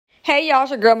Hey y'all, it's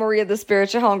your girl Maria, the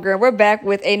Spiritual Homegirl. We're back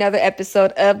with another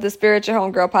episode of the Spiritual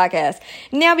Homegirl podcast.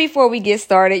 Now, before we get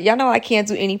started, y'all know I can't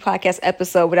do any podcast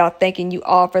episode without thanking you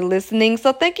all for listening.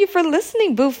 So thank you for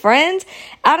listening, boo friends.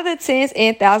 Out of the tens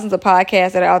and thousands of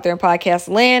podcasts that are out there in podcast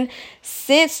land,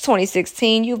 since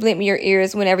 2016, you've lent me your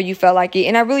ears whenever you felt like it,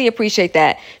 and I really appreciate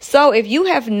that. So if you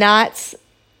have not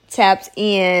tapped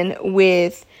in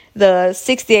with the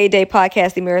 68-day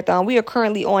podcasting marathon, we are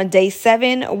currently on day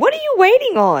 7. What are you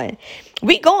waiting on?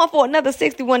 We going for another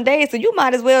 61 days, so you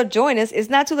might as well join us. It's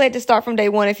not too late to start from day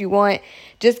 1 if you want.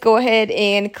 Just go ahead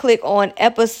and click on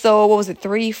episode,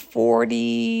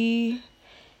 340?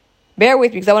 Bear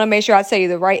with me because I want to make sure I tell you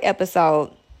the right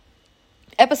episode.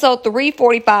 Episode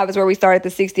 345 is where we started the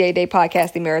 68-day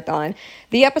podcasting marathon.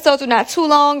 The episodes are not too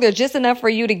long. They're just enough for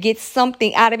you to get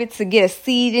something out of it, to get a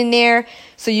seed in there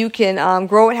so you can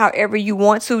grow it however you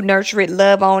want to, nurture it,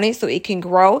 love on it so it can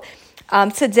grow.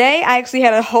 Today, I actually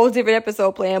had a whole different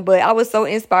episode planned, but I was so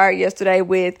inspired yesterday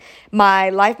with my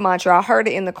life mantra. I heard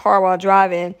it in the car while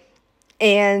driving,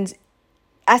 and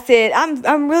I said,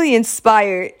 I'm really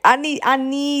inspired. I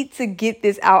need to get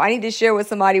this out. I need to share with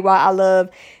somebody why I love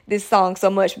this song so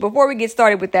much. Before we get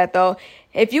started with that, though,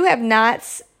 if you have not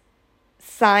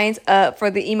signed up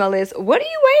for the email list, what are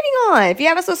you waiting on? If you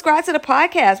haven't subscribed to the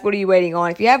podcast, what are you waiting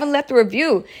on? If you haven't left a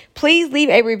review, please leave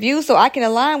a review so I can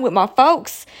align with my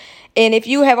folks. And if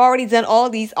you have already done all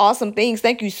these awesome things,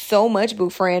 thank you so much, boo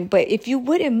friend. But if you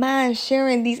wouldn't mind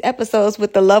sharing these episodes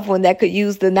with the loved one that could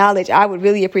use the knowledge, I would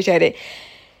really appreciate it.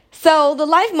 So the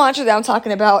life mantra that I'm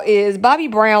talking about is Bobby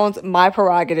Brown's My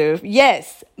Prerogative.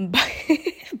 Yes,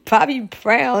 Bobby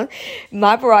Brown,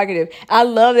 My Prerogative. I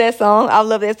love that song. I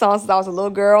love that song since I was a little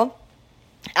girl.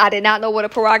 I did not know what a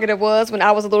prerogative was when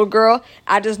I was a little girl.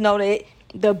 I just know that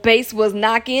the bass was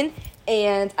knocking,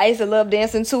 and I used to love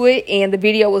dancing to it, and the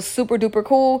video was super duper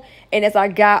cool. And as I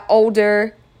got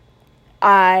older,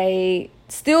 I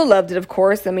still loved it, of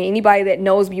course. I mean, anybody that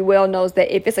knows me well knows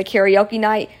that if it's a karaoke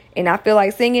night and I feel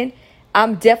like singing,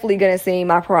 I'm definitely going to sing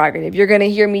My Prerogative. You're going to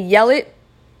hear me yell it.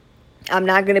 I'm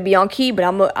not going to be on key, but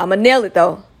I'm going to nail it,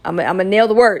 though. I'm going to nail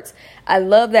the words. I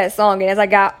love that song. And as I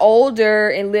got older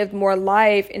and lived more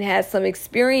life and had some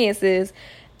experiences,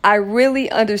 I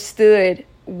really understood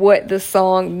what the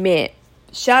song meant.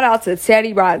 Shout out to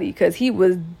Teddy Riley, because he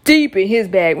was deep in his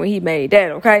bag when he made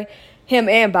that, okay? Him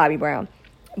and Bobby Brown.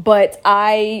 But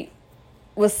I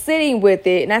was sitting with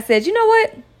it and I said, you know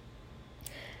what?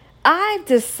 I've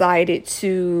decided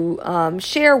to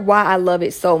share why I love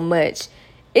it so much.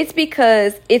 It's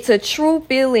because it's a true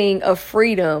feeling of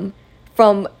freedom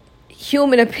from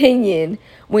human opinion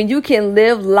when you can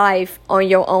live life on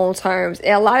your own terms.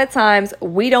 And a lot of times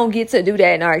we don't get to do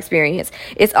that in our experience.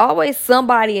 It's always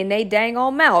somebody in their dang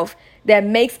old mouth that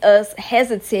makes us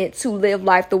hesitant to live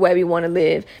life the way we want to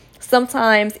live.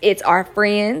 Sometimes it's our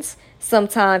friends.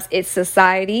 Sometimes it's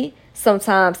society.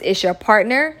 Sometimes it's your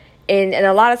partner. And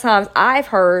a lot of times I've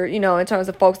heard, in terms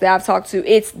of folks that I've talked to,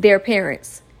 it's their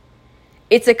parents.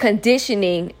 It's a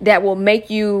conditioning that will make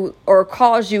you or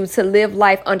cause you to live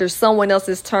life under someone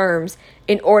else's terms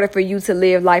in order for you to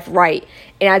live life right.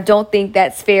 And I don't think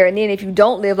that's fair. And then if you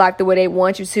don't live life the way they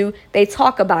want you to, they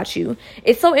talk about you.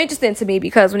 It's so interesting to me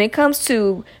because when it comes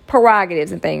to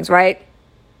prerogatives and things, right?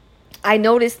 I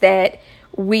noticed that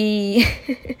we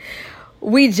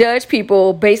judge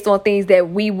people based on things that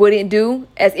we wouldn't do,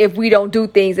 as if we don't do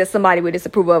things that somebody would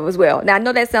disapprove of as well. Now, I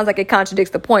know that sounds like it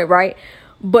contradicts the point, right?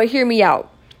 But hear me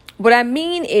out. What I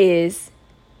mean is,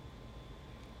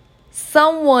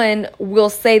 someone will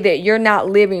say that you're not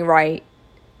living right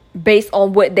based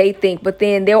on what they think, but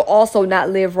then they'll also not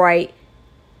live right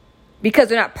because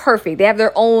they're not perfect. They have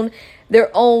their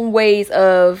own ways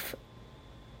of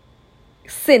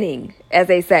sinning, as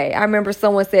they say. I remember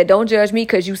someone said, don't judge me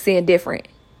because you sin different.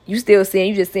 You still sin.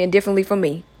 You just sin differently from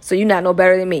me. So you're not no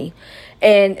better than me.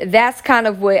 And that's kind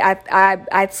of what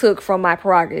I took from My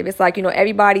Prerogative. It's like,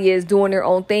 everybody is doing their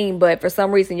own thing. But for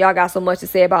some reason, y'all got so much to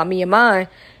say about me and mine.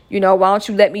 Why don't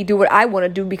you let me do what I want to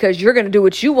do? Because you're going to do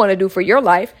what you want to do for your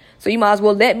life. So you might as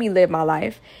well let me live my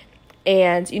life.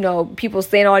 And, people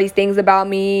saying all these things about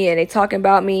me and they talking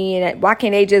about me, and why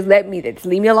can't they just leave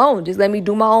me alone? Just let me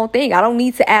do my own thing. I don't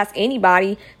need to ask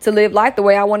anybody to live life the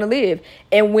way I want to live.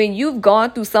 And when you've gone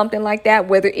through something like that,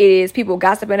 whether it is people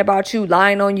gossiping about you,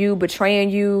 lying on you, betraying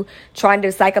you, trying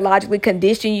to psychologically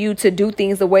condition you to do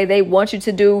things the way they want you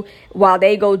to do while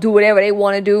they go do whatever they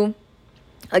want to do,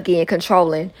 again,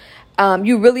 controlling.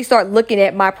 You really start looking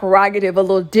at My Prerogative a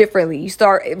little differently. You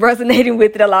start resonating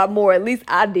with it a lot more. At least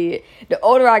I did. The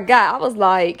older I got, I was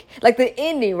like the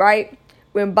ending, right?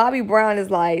 When Bobby Brown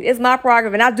is like, it's my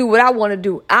prerogative and I do what I want to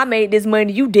do. I made this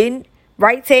money. You didn't.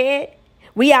 Right, Ted?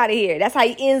 We out of here. That's how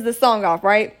he ends the song off,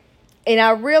 right? And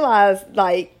I realized,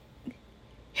 like,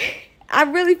 I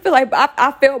really feel like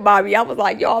I felt Bobby. I was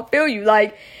like, yo, I feel you.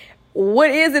 Like,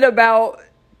 what is it about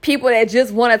people that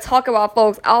just want to talk about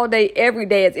folks all day, every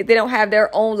day, as if they don't have their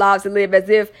own lives to live, as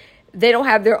if they don't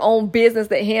have their own business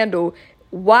to handle?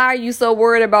 Why are you so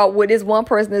worried about what this one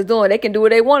person is doing? They can do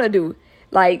what they want to do.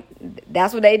 Like,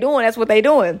 that's what they doing. That's what they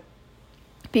doing.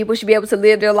 People should be able to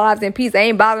live their lives in peace. They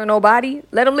ain't bothering nobody.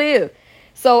 Let them live.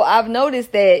 So I've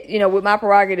noticed that, with my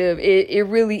prerogative, it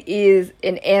really is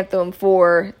an anthem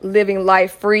for living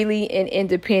life freely and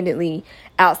independently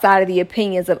outside of the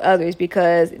opinions of others,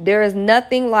 because there is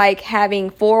nothing like having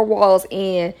four walls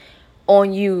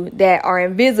on you that are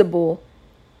invisible,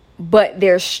 but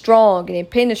they're strong and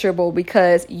impenetrable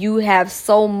because you have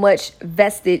so much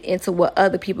vested into what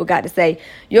other people got to say.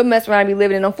 You'll mess around and be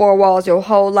living in them four walls your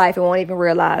whole life and won't even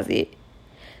realize it.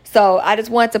 So I just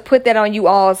wanted to put that on you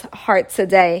all's heart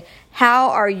today. How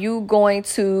are you going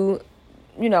to,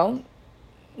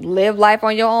 live life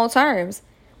on your own terms?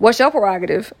 What's your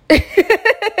prerogative?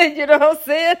 You know what I'm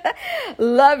saying?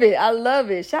 Love it. I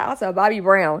love it. Shout out to Bobby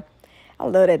Brown. I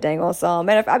love that dang on song.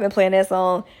 Man, I've been playing that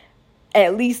song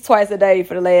at least twice a day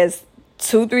for the last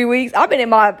 2-3 weeks. I've been in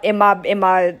my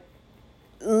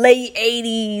late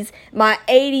 80s, my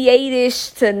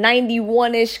 88-ish to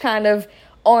 91-ish kind of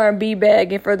R&B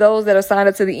bag. And for those that are signed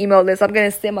up to the email list, I'm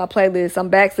going to send my playlist. I'm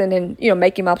back sending,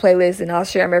 making my playlist, and I'll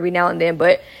share them every now and then.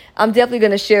 But I'm definitely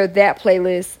going to share that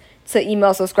playlist to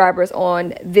email subscribers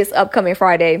on this upcoming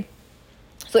Friday.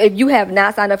 So if you have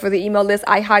not signed up for the email list,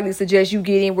 I highly suggest you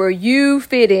get in where you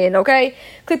fit in, okay?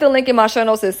 Click the link in my show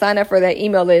notes to sign up for that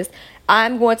email list.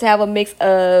 I'm going to have a mix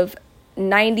of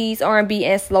 90s R&B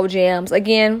and slow jams.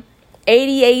 Again,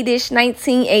 88-ish,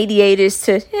 1988-ish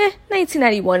to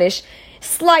 1991-ish.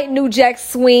 Slight New Jack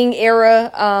Swing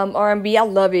era R&B. I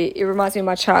love it. It reminds me of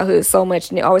my childhood so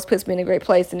much, and it always puts me in a great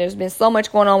place. And there's been so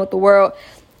much going on with the world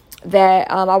that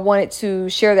I wanted to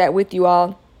share that with you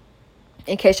all,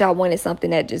 in case y'all wanted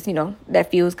something that just, that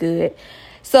feels good.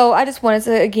 So I just wanted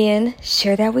to, again,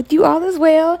 share that with you all as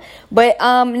well. But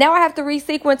now I have to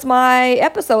resequence my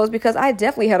episodes because I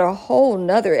definitely had a whole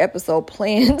nother episode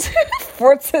planned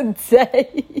for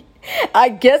today. I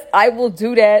guess I will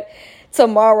do that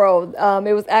tomorrow.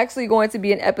 It was actually going to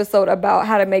be an episode about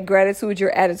how to make gratitude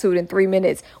your attitude in 3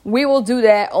 minutes. We will do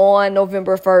that on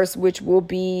November 1st, which will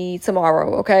be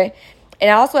tomorrow, okay? And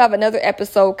I also have another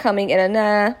episode coming in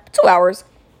 2 hours,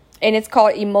 and it's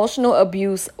called Emotional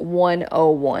Abuse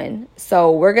 101.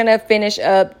 So we're going to finish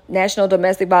up National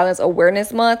Domestic Violence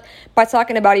Awareness Month by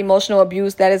talking about emotional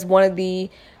abuse. That is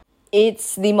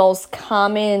it's the most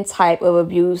common type of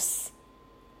abuse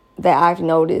that I've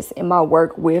noticed in my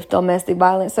work with domestic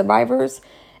violence survivors,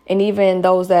 and even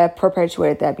those that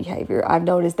perpetuated that behavior. I've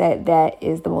noticed that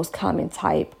is the most common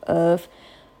type of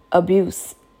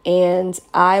abuse. And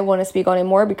I want to speak on it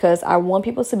more because I want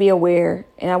people to be aware,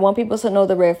 and I want people to know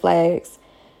the red flags.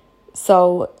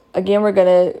 So again, we're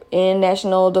going to end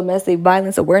National Domestic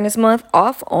Violence Awareness Month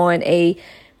off on a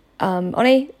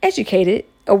educated,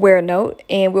 aware note,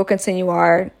 and we'll continue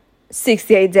our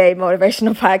 68-day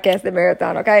motivational podcast, The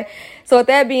Marathon, okay? So with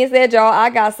that being said, y'all, I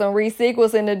got some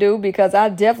resequencing to do because I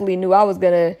definitely knew I was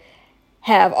going to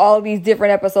have all of these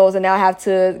different episodes, and now I have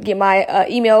to get my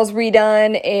emails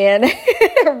redone and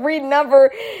renumber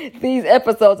these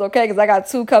episodes, okay? Because I got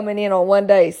 2 coming in on one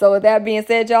day. So with that being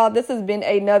said, y'all, this has been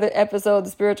another episode of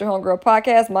the Spiritual Homegirl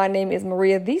Podcast. My name is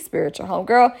Maria, the Spiritual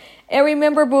Homegirl. And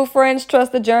remember, boo friends,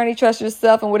 trust the journey, trust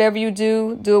yourself, and whatever you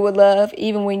do, do it with love,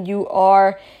 even when you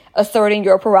are asserting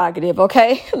your prerogative,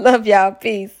 okay? Love y'all.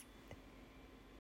 Peace.